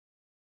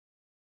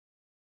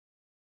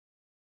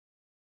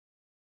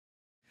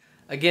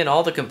Again,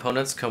 all the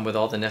components come with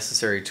all the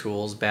necessary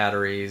tools,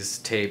 batteries,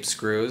 tape,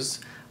 screws.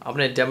 I'm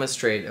going to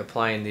demonstrate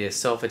applying the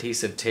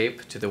self-adhesive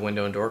tape to the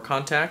window and door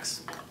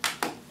contacts.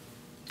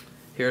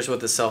 Here's what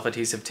the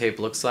self-adhesive tape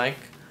looks like.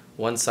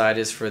 One side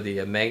is for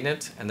the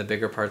magnet and the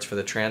bigger part's for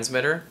the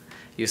transmitter.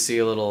 You see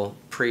a little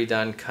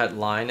pre-done cut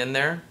line in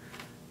there.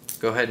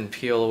 Go ahead and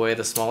peel away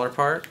the smaller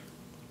part.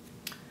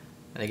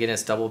 And again,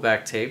 it's double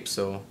back tape,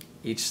 so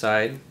each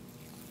side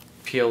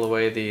peel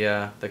away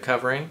the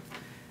covering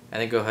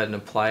and then go ahead and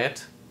apply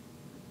it.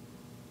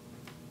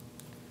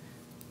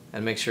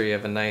 And make sure you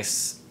have a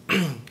nice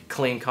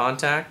clean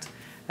contact.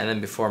 And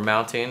then before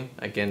mounting,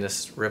 again,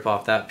 just rip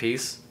off that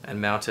piece and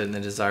mount it in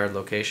the desired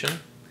location.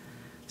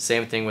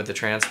 Same thing with the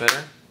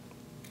transmitter.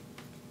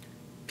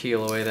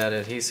 Peel away that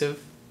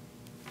adhesive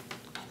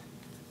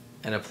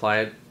and apply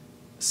it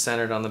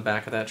centered on the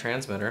back of that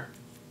transmitter.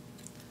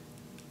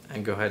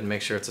 And go ahead and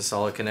make sure it's a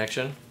solid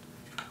connection.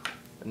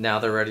 Now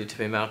they're ready to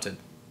be mounted.